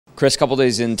Kris, couple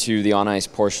days into the on-ice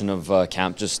portion of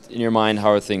camp, just in your mind,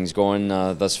 how are things going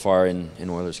thus far in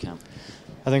Oilers camp?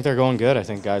 I think they're going good. I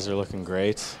think guys are looking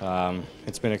great.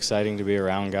 It's been exciting to be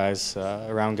around guys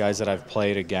that I've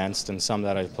played against and some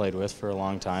that I've played with for a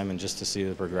long time, and just to see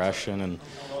the progression and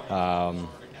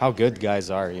how good guys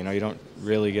are. You know, you don't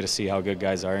really get to see how good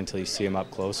guys are until you see them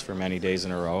up close for many days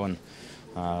in a row.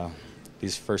 And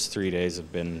these first 3 days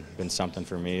have been something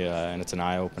for me, and it's an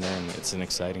eye-opener, and it's an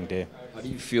exciting day. How do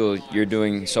you feel you're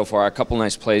doing so far? A couple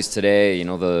nice plays today, you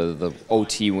know, the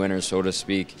OT winner, so to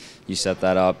speak. You set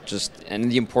that up,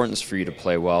 and the importance for you to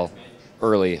play well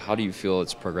early. How do you feel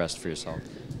it's progressed for yourself?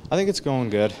 I think it's going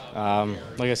good.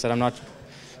 Like I said,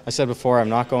 I said before, I'm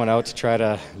not going out to try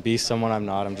to be someone I'm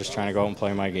not. I'm just trying to go out and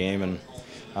play my game, and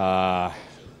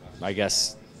I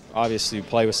guess obviously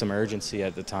play with some urgency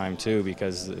at the time too,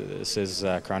 because this is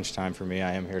crunch time for me.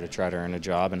 I am here to try to earn a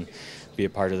job and be a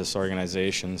part of this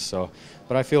organization. So,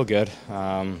 but I feel good.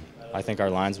 I think our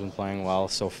line's been playing well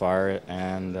so far,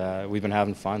 and we've been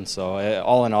having fun. So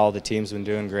all in all, the team's been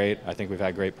doing great. I think we've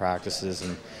had great practices,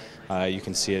 and you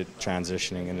can see it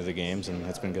transitioning into the games, and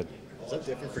it's been good. Is that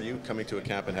different for you, coming to a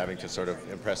camp and having to sort of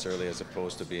impress early as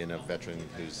opposed to being a veteran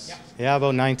who's... Yeah,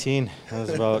 about 19. That was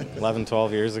about 11,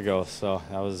 12 years ago. So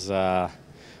that was,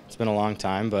 it's been a long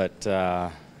time, but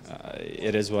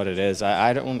it is what it is.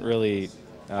 I don't really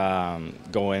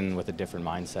go in with a different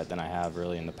mindset than I have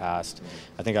really in the past.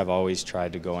 I think I've always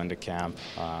tried to go into camp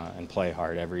and play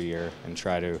hard every year and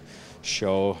try to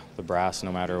show the brass,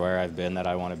 no matter where I've been, that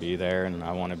I want to be there, and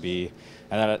I want to be,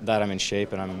 and that I'm in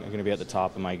shape, and I'm going to be at the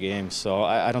top of my game. So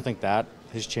I don't think that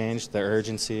has changed. The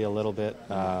urgency a little bit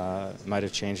might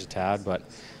have changed a tad, but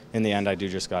in the end, I do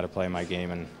just got to play my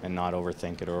game and not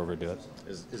overthink it or overdo it.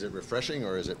 Is it refreshing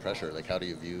or is it pressure? Like, how do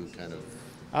you view kind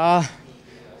of...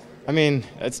 I mean,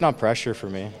 it's not pressure for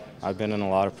me. I've been in a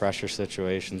lot of pressure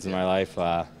situations in my life.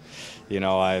 You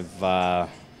know, I've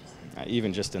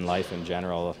even just in life in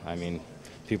general, I mean,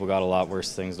 people got a lot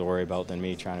worse things to worry about than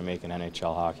me trying to make an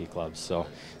NHL hockey club. So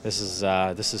this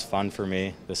is fun for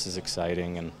me. This is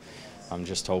exciting, and I'm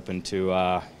just hoping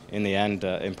to, in the end,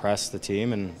 impress the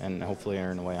team and hopefully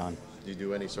earn a way on. Do you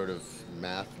do any sort of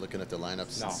math, looking at the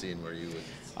lineups and seeing where you would...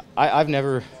 I've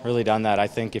never really done that. I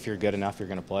think if you're good enough, you're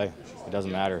going to play. It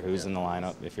doesn't matter who's in the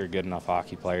lineup. If you're a good enough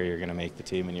hockey player, you're going to make the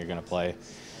team and you're going to play.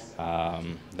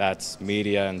 That's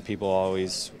media, and people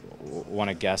always want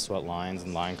to guess what lines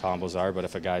and line combos are, but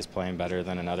if a guy's playing better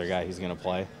than another guy, he's going to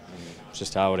play. It's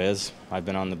just how it is. I've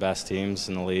been on the best teams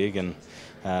in the league, and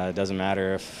it doesn't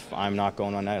matter if I'm not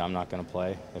going one night, I'm not going to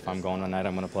play. If I'm going one night,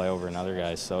 I'm going to play over another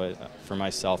guy. So for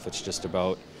myself, it's just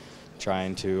about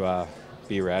trying to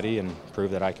be ready and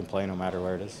prove that I can play no matter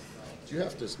where it is. Do you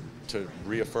have to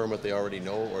reaffirm what they already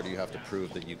know, or do you have to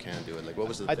prove that you can do it? Like, what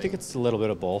was the thing? I think it's a little bit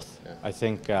of both. Yeah. I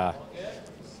think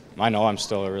I know I'm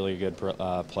still a really good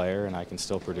player, and I can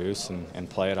still produce and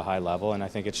play at a high level, and I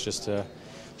think it's just to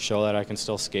show that I can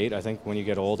still skate. I think when you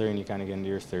get older and you kind of get into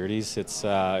your 30s,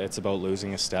 it's about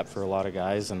losing a step for a lot of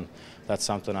guys, and that's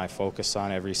something I focus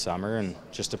on every summer, and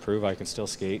just to prove I can still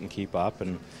skate and keep up,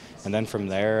 and then from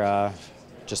there,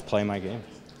 just play my game.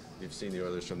 You've seen the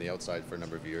Oilers from the outside for a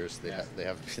number of years. They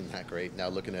haven't been that great. Now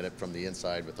looking at it from the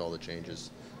inside with all the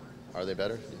changes, are they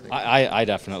better, do you think? I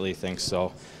definitely think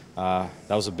so. That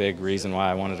was a big reason why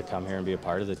I wanted to come here and be a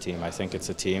part of the team. I think it's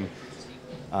a team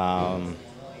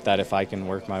that if I can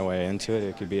work my way into it,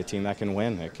 it could be a team that can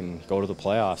win. It can go to the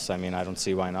playoffs. I mean, I don't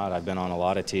see why not. I've been on a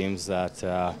lot of teams that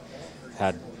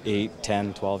had 8,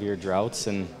 10, 12-year droughts,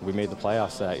 and we made the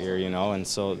playoffs that year, you know, and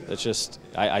so it's just,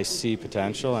 I see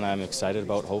potential, and I'm excited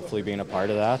about hopefully being a part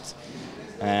of that.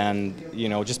 And, you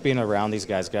know, just being around these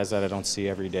guys that I don't see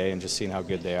every day, and just seeing how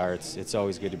good they are, it's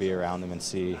always good to be around them and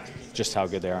see just how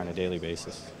good they are on a daily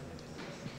basis.